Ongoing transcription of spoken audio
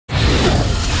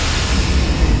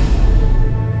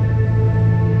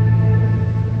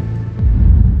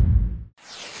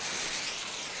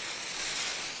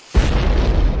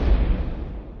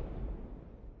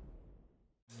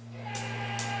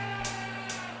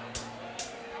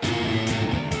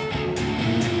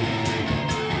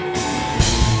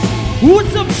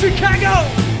What's up, Chicago?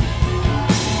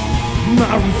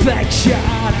 My reflection,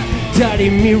 dirty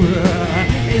mirror,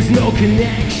 is no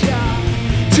connection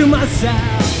to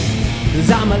myself.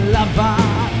 'Cause I'm a lover,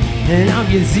 and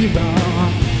I'm your zero,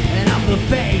 and I'm the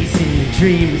face in your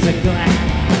dreams of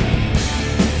glass.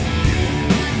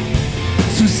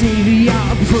 So save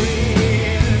your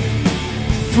prayer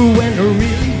for when you're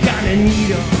really gonna need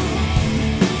them.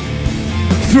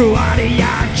 Throw out of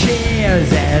your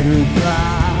chairs and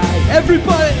fly.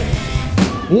 Everybody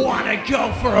wanna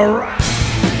go for a ride?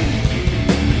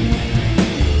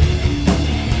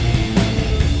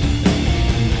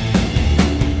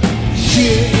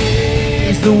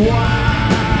 She's the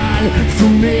one for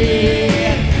me.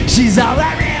 She's all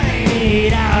I really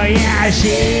need. Oh yeah,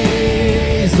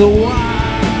 she's the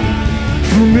one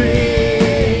for me.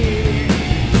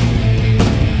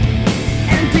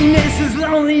 Emptiness is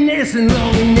loneliness, and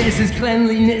loneliness is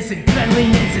cleanliness, and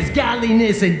cleanliness is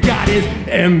godliness, and God is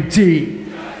empty.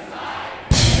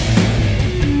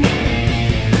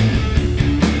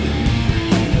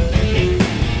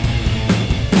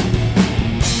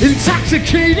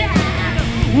 Intoxicated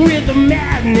with the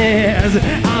madness,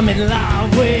 I'm in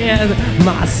love with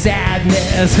my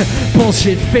sadness.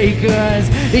 Bullshit fakers,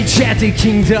 enchanted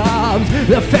kingdoms,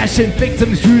 the fashion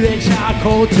victims through their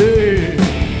charcoal too.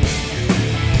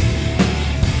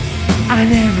 I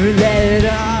never let it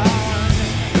on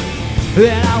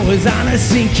that I was on a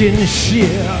sinking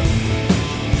ship.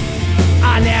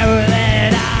 I never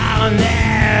let it on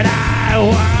that I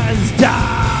was done.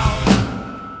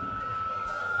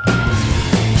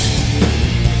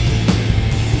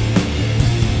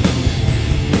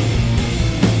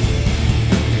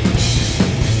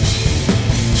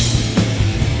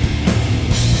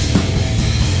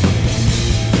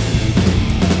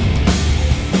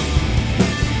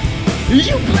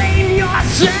 You blame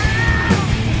yourself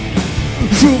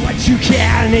for what you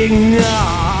can't ignore.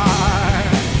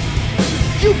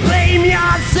 You blame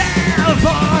yourself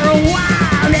for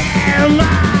what am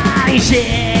I?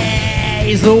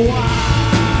 She's the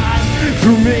one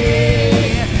for me.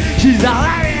 She's all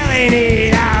I really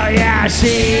need. Oh yeah,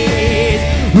 she's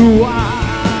the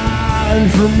one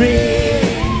for me.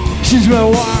 She's my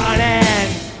one and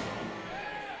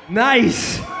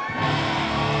nice.